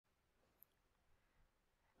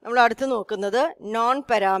നമ്മൾ അടുത്ത് നോക്കുന്നത് നോൺ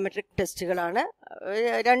പാരാമെട്രിക് ടെസ്റ്റുകളാണ്.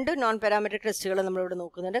 രണ്ട് നോൺ പാരാമെട്രിക് ടെസ്റ്റുകൾ നമ്മളിവിടെ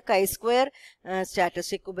നോക്കുന്നുണ്ട്. കൈസ്ക്വയർ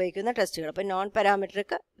സ്റ്റാറ്റിസ്റ്റിക് ഉപയോഗിക്കുന്ന ടെസ്റ്റുകൾ. അപ്പോൾ നോൺ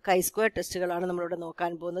പാരാമെട്രിക് കൈസ്ക്വയർ ടെസ്റ്റുകളാണ് നമ്മളിവിടെ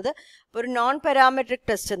നോക്കാൻ പോകുന്നത്. അപ്പോൾ ഒരു നോൺ പാരാമെട്രിക്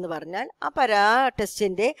ടെസ്റ്റ് എന്ന് പറഞ്ഞാൽ ആ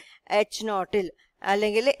ടെസ്റ്റിൻ്റെ H0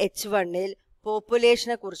 അല്ലെങ്കിൽ H1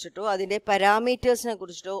 പോപ്പുലേഷനെ കുറിച്ചിട്ടോ അതിൻ്റെ പാരാമീറ്റേഴ്സിനെ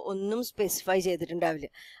കുറിച്ചിട്ടോ ഒന്നും സ്പെസിഫൈ ചെയ്തിട്ടുണ്ടാവില്ല.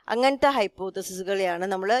 അങ്ങനത്തെ ഹൈപ്പോത്തസിസുകളെയാണ്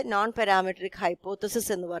നമ്മൾ നോൺ പാരാമെട്രിക്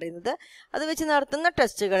ഹൈപ്പോത്തസിസ് എന്ന് പറയുന്നത്. അത് വെച്ച് നടത്തുന്ന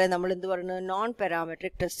ടെസ്റ്റുകളെ നമ്മൾ എന്ത് പറയുന്നത് നോൺ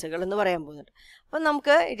പാരാമെട്രിക് ടെസ്റ്റുകൾ എന്ന് പറയാൻ പോകുന്നുണ്ട്. അപ്പം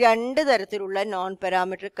നമുക്ക് രണ്ട് തരത്തിലുള്ള നോൺ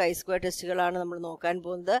പാരാമെട്രിക് കൈസ്ക്വയർ ടെസ്റ്റുകളാണ് നമ്മൾ നോക്കാൻ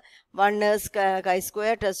പോകുന്നത്. One is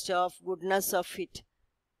കൈസ്ക്വയർ test of goodness of fit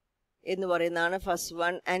എന്ന് പറയുന്നതാണ് first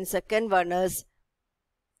one. And second one is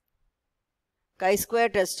chi-square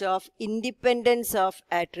test of independence of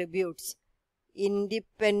attributes.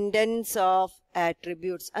 Independence of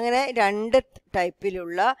attributes. അങ്ങനെ രണ്ട്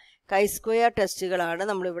ടൈപ്പിലുള്ള chi-square ടെസ്റ്റുകളാണ്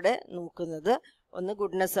നമ്മളിവിടെ നോക്കുന്നത്. ഒന്ന്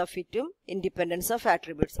goodness of ഫിറ്റും independence of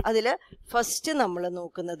attributes. അതിൽ ഫസ്റ്റ് നമ്മൾ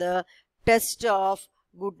നോക്കുന്നത് test of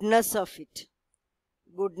goodness of fit.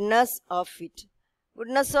 Goodness of fit.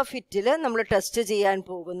 Goodness of ഫിറ്റിൽ നമ്മൾ ടെസ്റ്റ് ചെയ്യാൻ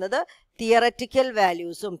പോകുന്നത് തിയററ്റിക്കൽ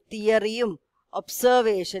വാല്യൂസും തിയറിയും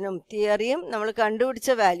ഒബ്സർവേഷനും തിയറിയും നമ്മൾ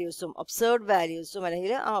കണ്ടുപിടിച്ച വാല്യൂസും ഒബ്സർവ്ഡ് വാല്യൂസും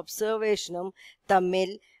അല്ലെങ്കിൽ ആ ഒബ്സർവേഷനും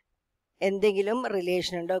തമ്മിൽ എന്തെങ്കിലും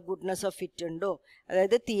റിലേഷൻ ഉണ്ടോ, ഗുഡ്നെസ് ഓഫ് ഫിറ്റ് ഉണ്ടോ,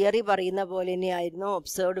 അതായത് തിയറി പറയുന്ന പോലെ തന്നെയായിരുന്നു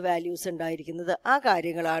ഒബ്സർവ്ഡ് വാല്യൂസ് ഉണ്ടായിരിക്കുന്നത്. ആ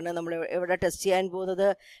കാര്യങ്ങളാണ് നമ്മൾ എവിടെ ടെസ്റ്റ് ചെയ്യാൻ പോകുന്നത്,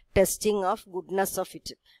 testing of goodness of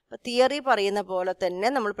fit. അപ്പോൾ തിയറി പറയുന്ന പോലെ തന്നെ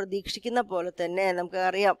നമ്മൾ പ്രതീക്ഷിക്കുന്ന പോലെ തന്നെ നമുക്ക്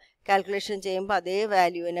അറിയാം കാൽക്കുലേഷൻ ചെയ്യുമ്പോൾ അതേ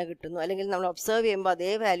വാല്യൂവിനെ കിട്ടുന്നു, അല്ലെങ്കിൽ നമ്മൾ ഒബ്സർവ് ചെയ്യുമ്പോൾ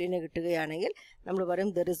അതേ വാല്യൂവിനെ കിട്ടുകയാണെങ്കിൽ നമ്മൾ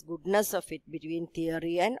പറയും there is goodness of fit between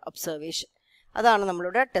theory and observation. അതാണ്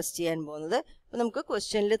നമ്മളിവിടെ ടെസ്റ്റ് ചെയ്യാൻ പോകുന്നത്. അപ്പോൾ നമുക്ക്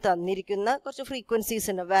ക്വസ്റ്റ്യനിൽ തന്നിരിക്കുന്ന കുറച്ച് ഫ്രീക്വൻസീസ്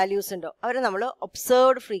ഉണ്ടോ, വാല്യൂസ് ഉണ്ടോ, അവരെ നമ്മൾ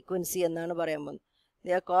ഒബ്സർവ്ഡ് ഫ്രീക്വൻസി എന്നാണ് പറയാൻ പോകുന്നത്.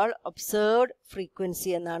 They are called observed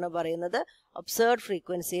frequency എന്നാണ് പറയുന്നത്. ഒബ്സർവ്ഡ്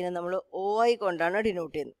ഫ്രീക്വൻസീനെ നമ്മൾ OI കൊണ്ടാണ്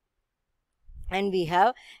ഡിനോട്ട് ചെയ്യുന്നത്. And we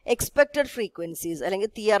have expected frequencies അല്ലെങ്കിൽ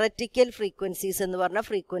തിയററ്റിക്കൽ ഫ്രീക്വൻസീസ് എന്ന് പറഞ്ഞ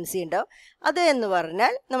ഫ്രീക്വൻസി ഉണ്ടാവും. അത് എന്ന്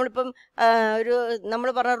പറഞ്ഞാൽ നമ്മളിപ്പം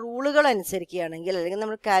നമ്മൾ പറഞ്ഞ റൂളുകൾ അനുസരിക്കുകയാണെങ്കിൽ അല്ലെങ്കിൽ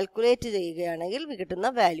നമ്മൾ കാൽക്കുലേറ്റ് ചെയ്യുകയാണെങ്കിൽ കിട്ടുന്ന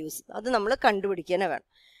വാല്യൂസ് അത് നമ്മൾ കണ്ടുപിടിക്കാനേ വേണം.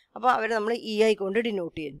 അപ്പോൾ അവരെ നമ്മൾ EI കൊണ്ട്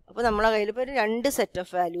ഡിനോട്ട് ചെയ്യുന്നു. അപ്പോൾ നമ്മളെ കയ്യിൽ ഇപ്പോൾ രണ്ട് സെറ്റ്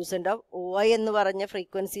ഓഫ് വാല്യൂസ് ഉണ്ടാവും. OI എന്ന് പറഞ്ഞ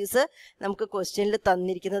ഫ്രീക്വൻസീസ് നമുക്ക് ക്വസ്റ്റ്യനിൽ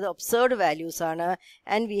തന്നിരിക്കുന്നത് ഒബ്സർവ്ഡ് വാല്യൂസ് ആണ്.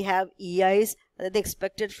 ആൻഡ് വി ഹാവ് EIs, അതായത്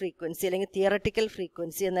എക്സ്പെക്റ്റഡ് ഫ്രീക്വൻസി അല്ലെങ്കിൽ തിയററ്റിക്കൽ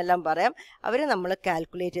ഫ്രീക്വൻസി എന്നെല്ലാം പറയാം. അവരെ നമ്മൾ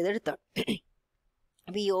കാൽക്കുലേറ്റ് ചെയ്തെടുത്താണ്.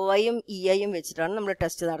 അപ്പോൾ ഈ OIയും EIയും വെച്ചിട്ടാണ് നമ്മൾ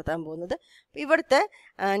ടെസ്റ്റ് നടത്താൻ പോകുന്നത്. അപ്പോൾ ഇവിടുത്തെ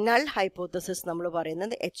നൾ ഹൈപ്പോത്തസിസ് നമ്മൾ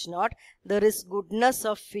പറയുന്നത് H0, there is goodness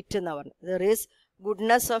of fit എന്ന് പറഞ്ഞു. There is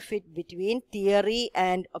goodness of fit between theory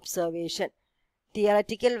and observation.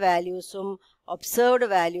 Theoretical വാല്യൂസും observed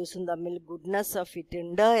വാല്യൂസും തമ്മിൽ ഗുഡ്നെസ് ഓഫ് ഫിറ്റ്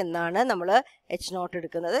ഉണ്ട് എന്നാണ് നമ്മൾ H0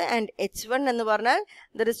 എടുക്കുന്നത്. ആൻഡ് H1 എന്ന് പറഞ്ഞാൽ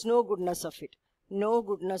there is no goodness of fit. No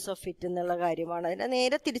goodness of fit എന്നുള്ള കാര്യമാണ്, അതിൻ്റെ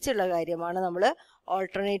നേരെ തിരിച്ചുള്ള കാര്യമാണ് നമ്മൾ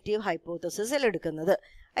ഓൾട്ടർനേറ്റീവ് ഹൈപ്പോത്തസിസിൽ എടുക്കുന്നത്.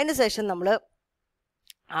 അതിന് ശേഷം നമ്മൾ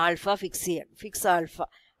ആൽഫ ഫിക്സ് ചെയ്യണം. Fix alpha.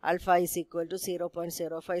 Alpha is equal to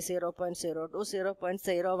 0.05, 0.02,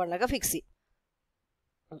 0.01 ഒക്കെ ഫിക്സ് ചെയ്യും.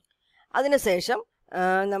 അതിനുശേഷം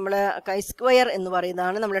നമ്മൾ chi-square എന്ന്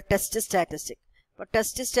പറയുന്നതാണ് നമ്മുടെ ടെസ്റ്റ് സ്റ്റാറ്റിസ്റ്റിക്. അപ്പോൾ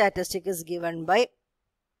test statistic is given by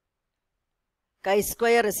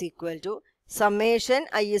chi-square is equal to summation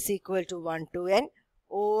I is equal to 1 to n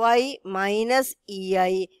OI minus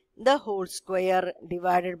EI the whole square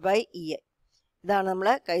divided by EI. ഇതാണ്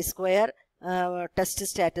നമ്മളെ chi-square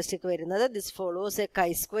ടെസ്റ്റ് സ്റ്റാറ്റിസ്റ്റിക് വരുന്നത്. This follows A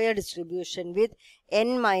chi-square distribution with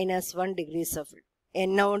n-1 degrees of freedom.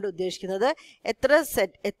 n കൊണ്ട് ഉദ്ദേശിക്കുന്നത്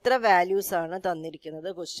എത്ര values ആണ് തന്നിരിക്കുന്നത്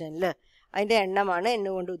ക്വസ്റ്റ്യനിൽ, അതിൻ്റെ എണ്ണമാണ് n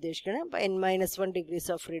കൊണ്ട് ഉദ്ദേശിക്കുന്നത്. അപ്പോൾ n-1 degrees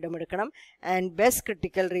of freedom എടുക്കണം. And best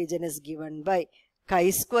critical region is given by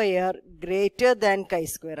chi-square greater than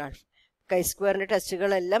chi-square alpha. chi-squareൻ്റെ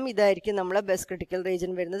ടെസ്റ്റുകളെല്ലാം ഇതായിരിക്കും നമ്മളെ ബെസ്റ്റ് ക്രിട്ടിക്കൽ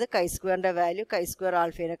റീജിയൻ വരുന്നത്. chi-squareൻ്റെ വാല്യൂ chi-square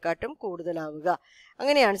ആൽഫേനെക്കാട്ടും കൂടുതലാവുക.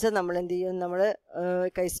 അങ്ങനെയാണ് വെച്ചാൽ നമ്മൾ എന്ത് ചെയ്യും, നമ്മൾ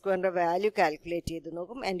chi-squareൻ്റെ വാല്യൂ കാൽക്കുലേറ്റ് ചെയ്ത്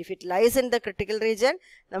നോക്കും. And if it lies in the critical region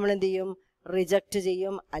നമ്മൾ എന്ത് ചെയ്യും, റിജക്റ്റ്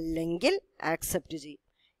ചെയ്യും അല്ലെങ്കിൽ ആക്സെപ്റ്റ് ചെയ്യും.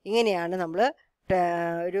 ഇങ്ങനെയാണ് നമ്മൾ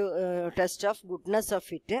ഒരു test of goodness of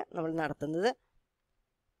fit നമ്മൾ നടത്തുന്നത്.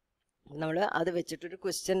 നമ്മൾ അത് വെച്ചിട്ടൊരു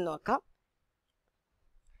ക്വസ്റ്റ്യൻ നോക്കാം.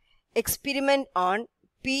 Experiment on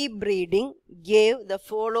P breeding gave the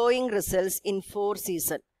following results in 4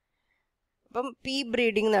 seasons. അപ്പം പീ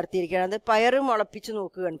ബ്രീഡിംഗ് നടത്തിയിരിക്കുകയാണ്. അത് പയർ മുളപ്പിച്ച്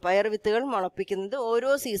നോക്കുകയാണ്. പയർ വിത്തുകൾ മുളപ്പിക്കുന്നത് ഓരോ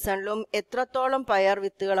സീസണിലും എത്രത്തോളം പയർ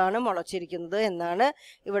വിത്തുകളാണ് മുളച്ചിരിക്കുന്നത് എന്നാണ്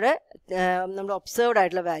ഇവിടെ നമ്മുടെ ഒബ്സർവ്ഡ്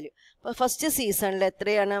ആയിട്ടുള്ള വാല്യൂ. അപ്പോൾ ഫസ്റ്റ് സീസണിൽ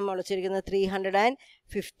എത്രയാണ് മുളച്ചിരിക്കുന്നത്,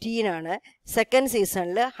 315 ആണ്. സെക്കൻഡ്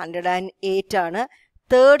സീസണിൽ 108 ആണ്.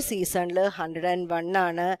 തേർഡ് സീസണിൽ 101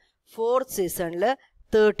 ആണ്. ഫോർത്ത് സീസണിൽ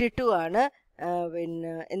 32 ആണ്. പിന്നെ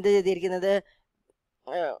എന്ത് ചെയ്തിരിക്കുന്നത്,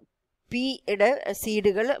 പിയുടെ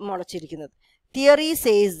സീഡുകൾ മുളച്ചിരിക്കുന്നത്. Theory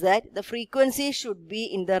says that the frequency should be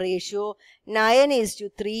in the ratio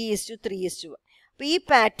 9:3:3:1. അപ്പോൾ ഈ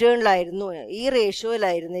പാറ്റേണിലായിരുന്നു, ഈ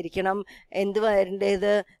റേഷ്യോയിലായിരുന്നിരിക്കണം എന്ത്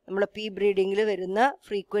വരേണ്ടത്, നമ്മൾ പി ബ്രീഡിങ്ങിൽ വരുന്ന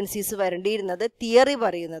ഫ്രീക്വൻസീസ് വരേണ്ടിയിരുന്നത്. തിയറി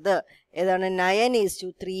പറയുന്നത് ഏതാണ്,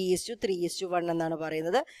 9:3:3:1 എന്നാണ്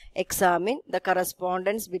പറയുന്നത്. Examine the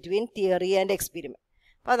correspondence between theory and experiment.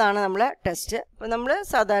 അപ്പോൾ അതാണ് നമ്മളെ ടെസ്റ്റ്. അപ്പോൾ നമ്മൾ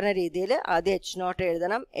സാധാരണ രീതിയിൽ ആദ്യം H0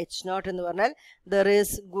 എഴുതണം. H0 എന്ന് പറഞ്ഞാൽ there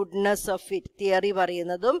is goodness of it. Theory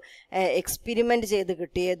പറയുന്നതും എക്സ്പെരിമെൻറ്റ് ചെയ്ത്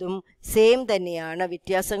കിട്ടിയതും സെയിം തന്നെയാണ്,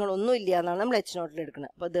 വ്യത്യാസങ്ങളൊന്നും ഇല്ല എന്നാണ് നമ്മൾ H0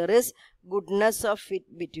 എടുക്കുന്നത്. അപ്പോൾ there is goodness of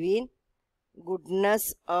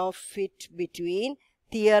it between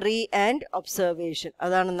theory and observation.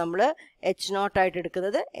 അതാണ് നമ്മൾ H0 ആയിട്ട്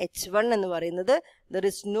എടുക്കുന്നത്. H1 എന്ന് പറയുന്നത് there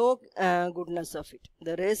is no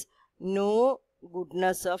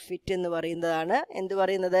goodness of it എന്ന് പറയുന്നതാണ് എന്ത്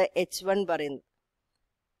പറയുന്നത്, H1 പറയുന്നത്.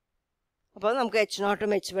 അപ്പോൾ നമുക്ക്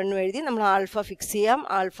H0ഉം H1ഉം എഴുതി നമ്മൾ ആൽഫ ഫിക്സ് ചെയ്യാം.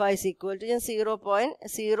 ആൽഫ ഇസ് ഈക്വൽ ടു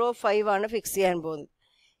 0.05 ആണ് ഫിക്സ് ചെയ്യാൻ പോകുന്നത്.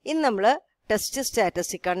 ഇനി നമ്മൾ ടെസ്റ്റ്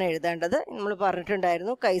സ്റ്റാറ്റിസ്റ്റിക് ആണ് എഴുതേണ്ടത്. നമ്മൾ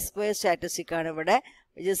പറഞ്ഞിട്ടുണ്ടായിരുന്നു chi-square സ്റ്റാറ്റിസ്റ്റിക് ആണ് ഇവിടെ,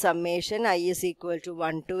 which is summation I is equal to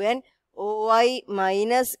 1 to n OI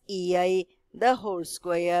minus EI the whole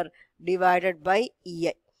square divided by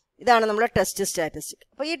EI. ഇതാണ് നമ്മുടെ ടെസ്റ്റ് സ്റ്റാറ്റിസ്റ്റിക്.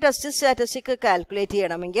 അപ്പോൾ ഈ ടെസ്റ്റ് സ്റ്റാറ്റിസ്റ്റിക് കാൽക്കുലേറ്റ്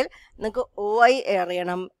ചെയ്യണമെങ്കിൽ നിങ്ങൾക്ക് OI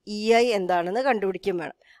അറിയണം, EI എന്താണെന്ന് കണ്ടുപിടിക്കും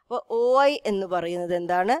വേണം. അപ്പോൾ OI എന്ന് പറയുന്നത്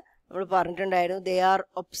എന്താണ്, നമ്മൾ പറഞ്ഞിട്ടുണ്ടായിരുന്നു, ദേ ആർ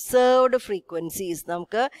ഒബ്സേർവ്ഡ് ഫ്രീക്വൻസീസ്.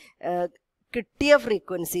 നമുക്ക് കിട്ടിയ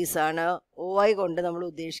ഫ്രീക്വൻസീസ് ആണ് OI കൊണ്ട് നമ്മൾ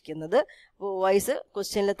ഉദ്ദേശിക്കുന്നത്. അപ്പോൾ OIs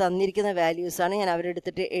ക്വസ്റ്റ്യനിൽ തന്നിരിക്കുന്ന വാല്യൂസാണ്, ഞാൻ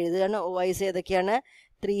അവരെടുത്തിട്ട് എഴുതുകയാണ്. OIs ഏതൊക്കെയാണ്,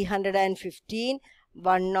 315,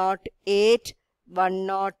 108,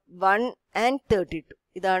 101 and 32.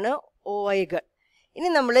 ഇതാണ് OIകൾ. ഇനി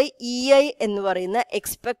നമ്മൾ EI എന്ന് പറയുന്ന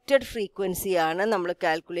എക്സ്പെക്റ്റഡ് ഫ്രീക്വൻസിയാണ് നമ്മൾ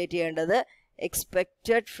കാൽക്കുലേറ്റ് ചെയ്യേണ്ടത്.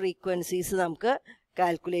 എക്സ്പെക്റ്റഡ് ഫ്രീക്വൻസീസ് നമുക്ക്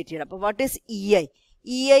കാൽക്കുലേറ്റ് ചെയ്യണം. അപ്പോൾ വാട്ട് ഈസ്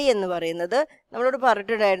EI എന്ന് പറയുന്നത് നമ്മളോട്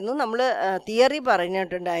പറഞ്ഞിട്ടുണ്ടായിരുന്നു, നമ്മൾ തിയറി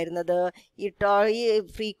പറഞ്ഞിട്ടുണ്ടായിരുന്നത് ഈ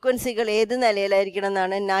ഫ്രീക്വൻസികൾ ഏത് നിലയിലായിരിക്കണം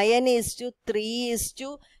എന്നാണ്,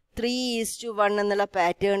 9:3:3:1 എന്നുള്ള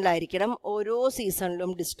പാറ്റേണിലായിരിക്കണം ഓരോ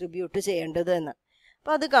സീസണിലും ഡിസ്ട്രിബ്യൂട്ട് ചെയ്യേണ്ടത് എന്ന്.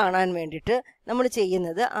 അപ്പോൾ അത് കാണാൻ വേണ്ടിയിട്ട് നമ്മൾ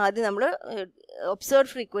ചെയ്യുന്നത്, ആദ്യം നമ്മൾ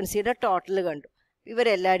ഒബ്സർവ്ഡ് ഫ്രീക്വൻസിയുടെ ടോട്ടൽ കണ്ടു.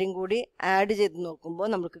 ഇവരെല്ലാവരും കൂടി ആഡ് ചെയ്ത് നോക്കുമ്പോൾ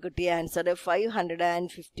നമുക്ക് കിട്ടിയ ആൻസർ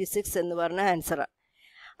 556 എന്ന് പറഞ്ഞ ആൻസറാണ്.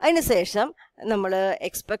 അതിനുശേഷം നമ്മൾ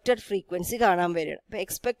എക്സ്പെക്റ്റഡ് ഫ്രീക്വൻസി കാണാൻ വരികയാണ്. അപ്പോൾ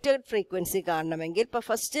എക്സ്പെക്റ്റഡ് ഫ്രീക്വൻസി കാണണമെങ്കിൽ, ഇപ്പോൾ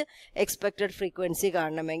ഫസ്റ്റ് എക്സ്പെക്റ്റഡ് ഫ്രീക്വൻസി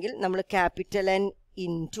കാണണമെങ്കിൽ നമ്മൾ ക്യാപിറ്റൽ N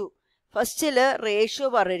ഇൻറ്റു ഫസ്റ്റിൽ റേഷ്യോ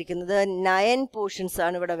പറഞ്ഞിരിക്കുന്നത് 9 പോർഷൻസ്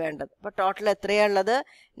ആണ് ഇവിടെ വേണ്ടത്. അപ്പോൾ ടോട്ടൽ എത്രയാണുള്ളത്,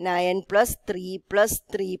 9 + 3 +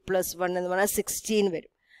 3 + 1 എന്ന് പറഞ്ഞാൽ 16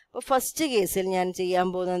 വരും. അപ്പോൾ ഫസ്റ്റ് കേസിൽ ഞാൻ ചെയ്യാൻ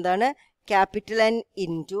പോകുന്നത് എന്താണ്, ക്യാപിറ്റൽ N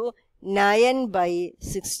ഇൻറ്റു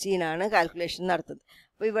 9/16 ആണ് കാൽക്കുലേഷൻ നടത്തുന്നത്.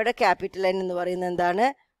 അപ്പോൾ ഇവിടെ ക്യാപിറ്റൽ N എന്ന് പറയുന്നത് എന്താണ്,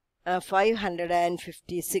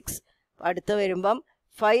 556. അടുത്ത് വരുമ്പം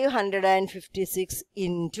 556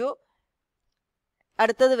 ഇൻറ്റു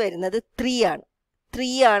അടുത്തത് വരുന്നത് 3 ആണ്.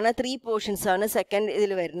 3 പോർഷൻസ് ആണ് സെക്കൻഡ്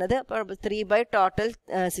ഇതിൽ വരുന്നത്. അപ്പോൾ 3 ടോട്ടൽ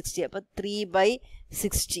 60. അപ്പോൾ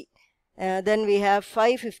 3/60. ദെൻ വി ഹാവ്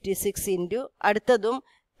 556 ഇൻറ്റു അടുത്തതും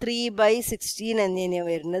 3/16 എന്നിങ്ങനെയാണ്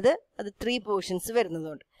വരുന്നത്. അത് 3 പോർഷൻസ്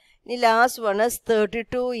വരുന്നതുകൊണ്ട്. ഇനി ലാസ്റ്റ് വൺ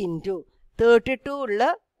 32 ഇൻറ്റു 32 ഉള്ള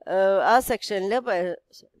ആ സെക്ഷനിൽ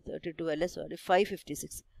 32 അല്ല, സോറി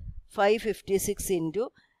 556 ഇൻറ്റു,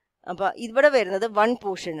 അപ്പോൾ ഇവിടെ വരുന്നത് 1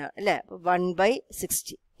 പോർഷനാണ് അല്ലേ. അപ്പോൾ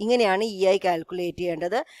 1/60. ഇങ്ങനെയാണ് EI കാൽക്കുലേറ്റ്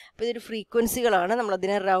ചെയ്യേണ്ടത്. അപ്പോൾ ഇതൊരു ഫ്രീക്വൻസികളാണ്,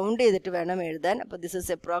 നമ്മളതിനെ റൗണ്ട് ചെയ്തിട്ട് വേണം എഴുതാൻ. അപ്പോൾ this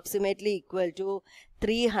is approximately equal to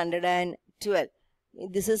 312.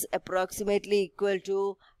 This is approximately equal to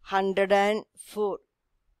 104.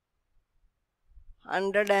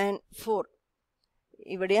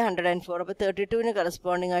 ഇവിടെ 104. അപ്പോൾ 32ന്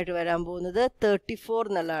കറസ്പോണ്ടിങ് ആയിട്ട് വരാൻ പോകുന്നത് 34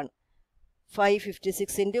 എന്നുള്ളതാണ്.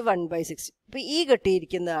 556 ഇൻറ്റു 1/60. അപ്പോൾ ഈ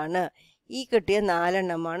കിട്ടിയിരിക്കുന്നതാണ്, ഈ കിട്ടിയ 4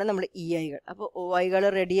 എണ്ണമാണ് നമ്മൾ EIകൾ. അപ്പോൾ OIകൾ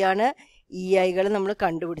റെഡിയാണ്, EIകൾ നമ്മൾ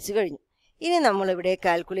കണ്ടുപിടിച്ച് കഴിഞ്ഞു. ഇനി നമ്മളിവിടെ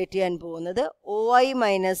കാൽക്കുലേറ്റ് ചെയ്യാൻ പോകുന്നത് OI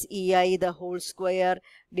minus EI the whole square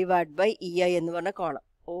divide by EI എന്ന് പറഞ്ഞ column.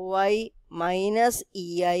 OI minus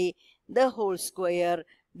EI the whole square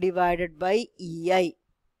divided by EI.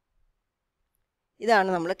 ഇതാണ്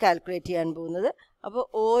നമ്മൾ കാൽക്കുലേറ്റ് ചെയ്യാൻ പോകുന്നത്. അപ്പോൾ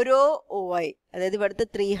ഓരോ OI, അതായത് ഇവിടുത്തെ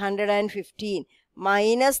 315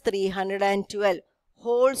 minus 312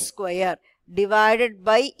 whole square divided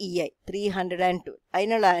by EI 302.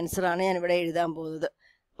 അതിനുള്ള ആൻസറാണ് ഞാനിവിടെ എഴുതാൻ പോകുന്നത്.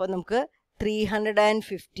 അപ്പോൾ നമുക്ക്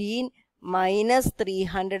 315 minus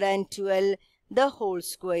 312 the whole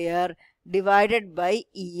square divided by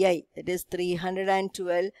EI, that is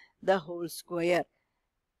 312 the whole square,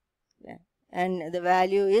 and the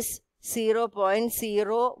value is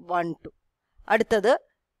 0.012. അടുത്തത്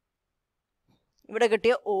ഇവിടെ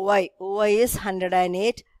കിട്ടിയ OI. OI is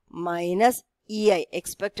 108 minus EI.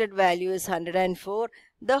 Expected value is 104.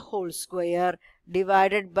 The whole square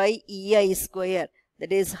divided by EI square.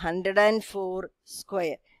 That is 104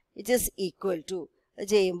 square. Which is equal to.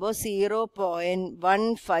 ചെയ്യുമ്പോൾ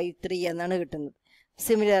 0.153 എന്നാണ് കിട്ടുന്നത്.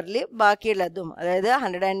 Similarly ബാക്കിയുള്ളതും അതായത്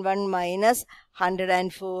 101 minus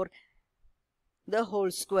 104 the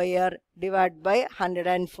whole square divided by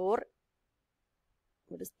 104.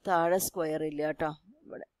 ഇവിടെ താഴെ സ്ക്വയർ ഇല്ല കേട്ടോ,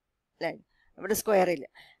 ഇവിടെ സ്ക്വയർ ഇല്ല.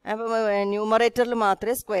 അപ്പം ന്യൂമറേറ്ററിൽ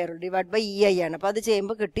മാത്രമേ സ്ക്വയർ ഉള്ളൂ. ഡിവൈഡ് ബൈ EI ആണ്. അപ്പോൾ അത്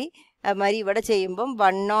ചെയ്യുമ്പോൾ കിട്ടി. അതുമാതിരി ഇവിടെ ചെയ്യുമ്പം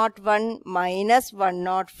 101 minus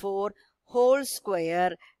 104 whole square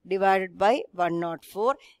divided by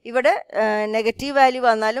 104. ഇവിടെ നെഗറ്റീവ് വാല്യൂ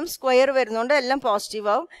വന്നാലും സ്ക്വയർ വരുന്നതുകൊണ്ട് എല്ലാം പോസിറ്റീവ്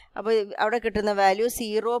ആവും. അപ്പോൾ അവിടെ കിട്ടുന്ന വാല്യൂ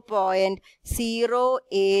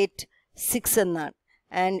 0.086 എന്നാണ്.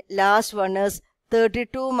 And last one is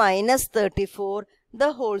 32 minus 34 the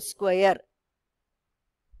whole square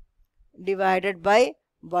divided by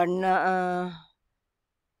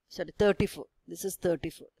 34. This is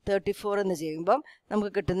 34 എന്ന് ചെയ്യുമ്പം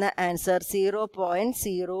നമുക്ക് കിട്ടുന്ന ആൻസർ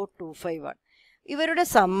 0.0251. ഇവരുടെ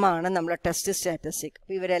സമ്മാണ് നമ്മളെ ടെസ്റ്റ് സ്റ്റാറ്റിസ്റ്റിക്.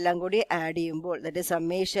 അപ്പോൾ ഇവരെല്ലാം കൂടി ആഡ് ചെയ്യുമ്പോൾ that is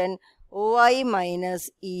summation OI minus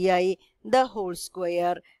EI the whole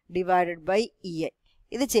square divided by EI.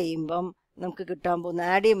 ഇത് ചെയ്യുമ്പം നമുക്ക് കിട്ടാൻ പോകുന്ന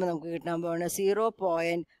ആഡ് ചെയ്യുമ്പോൾ നമുക്ക് കിട്ടാൻ പോകുന്ന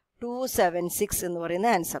 0.276 എന്ന് പറയുന്ന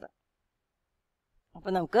ആൻസർ.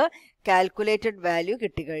 അപ്പോൾ നമുക്ക് കാൽക്കുലേറ്റഡ് വാല്യൂ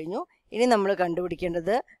കിട്ടിക്കഴിഞ്ഞു. ഇനി നമ്മൾ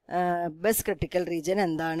കണ്ടുപിടിക്കേണ്ടത് ബെസ്റ്റ് ക്രിട്ടിക്കൽ റീജിയൻ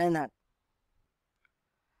എന്താണ് എന്നാണ്.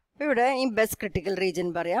 അപ്പോൾ ഇവിടെ ഈ ബെസ്റ്റ് ക്രിട്ടിക്കൽ റീജിയൻ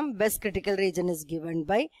പറയാം. Best critical region is given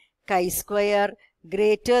by chi square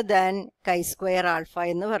greater than chi square alpha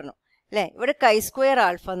എന്ന് പറഞ്ഞു അല്ലേ. ഇവിടെ കൈ സ്ക്വയർ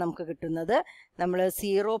ആൽഫ നമുക്ക് കിട്ടുന്നത് നമ്മൾ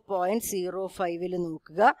 0.05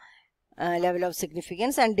 നോക്കുക, level of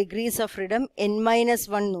significance and degrees of freedom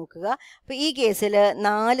n-1 നോക്കുക. അപ്പോൾ ഈ കേസിൽ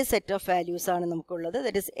 4 സെറ്റ് ഓഫ് വാല്യൂസ് ആണ് നമുക്കുള്ളത്.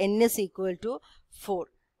 That is n is equal to 4.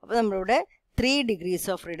 അപ്പോൾ നമ്മളിവിടെ 3 ഡിഗ്രീസ്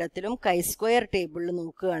ഓഫ് ഫ്രീഡത്തിലും കൈ സ്ക്വയർ ടേബിളിൽ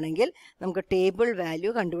നോക്കുകയാണെങ്കിൽ നമുക്ക് ടേബിൾ വാല്യൂ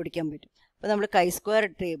കണ്ടുപിടിക്കാൻ പറ്റും. അപ്പോൾ നമ്മൾ chi square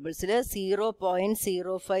ടേബിൾസിൽ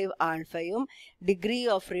 0.05 ആൽഫയും degree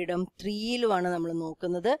of freedom 3യിലുമാണ് നമ്മൾ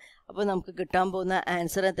നോക്കുന്നത്. അപ്പോൾ നമുക്ക് കിട്ടാൻ പോകുന്ന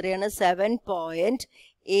ആൻസർ എത്രയാണ്?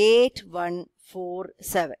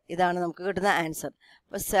 7.8147. ഇതാണ് നമുക്ക് കിട്ടുന്ന ആൻസർ.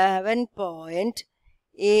 അപ്പോൾ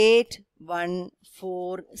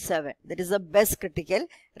 7.8147 that is the best critical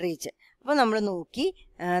region. അപ്പോൾ നമ്മൾ നോക്കി,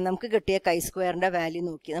 നമുക്ക് കിട്ടിയ കൈ സ്ക്വയറിൻ്റെ വാല്യൂ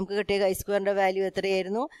നോക്കി. നമുക്ക് കിട്ടിയ കൈ സ്ക്വയറിൻ്റെ വാല്യൂ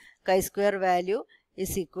എത്രയായിരുന്നു? Chi square value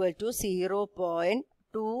is equal to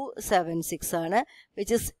 0.276 ആണ്,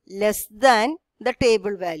 which is less than the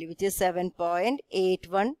table value, which is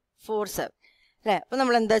 7.8147 അല്ലേ. അപ്പോൾ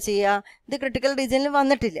നമ്മൾ എന്താ ചെയ്യുക? ഇത് ക്രിട്ടിക്കൽ റീജിയനിൽ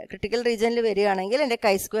വന്നിട്ടില്ല. ക്രിട്ടിക്കൽ റീജിയനിൽ വരികയാണെങ്കിൽ എൻ്റെ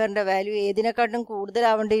കൈ സ്ക്വയറിൻ്റെ വാല്യൂ ഏതിനെക്കാട്ടും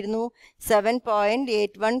കൂടുതലാവേണ്ടിയിരുന്നു?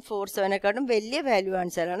 7.8147നെക്കാട്ടും വലിയ വാല്യൂ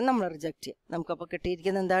കാണിച്ചാലാണ് നമ്മൾ റിജക്റ്റ് ചെയ്യുക. നമുക്കപ്പോൾ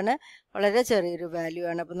കിട്ടിയിരിക്കുന്നത് എന്താണ്? വളരെ ചെറിയൊരു വാല്യൂ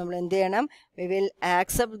ആണ്. അപ്പോൾ നമ്മൾ എന്ത് ചെയ്യണം? We will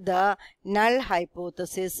accept the null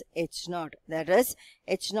hypothesis H0. That is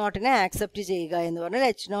H0നെ accept ചെയ്യുക എന്ന് പറഞ്ഞാൽ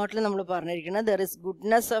H0ൽ നമ്മൾ പറഞ്ഞിരിക്കുന്നത് there is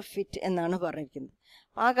goodness of fit എന്നാണ് പറഞ്ഞിരിക്കുന്നത്.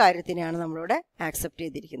 ആ കാര്യത്തിനെയാണ് നമ്മളിവിടെ ആക്സെപ്റ്റ്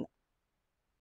ചെയ്തിരിക്കുന്നത്.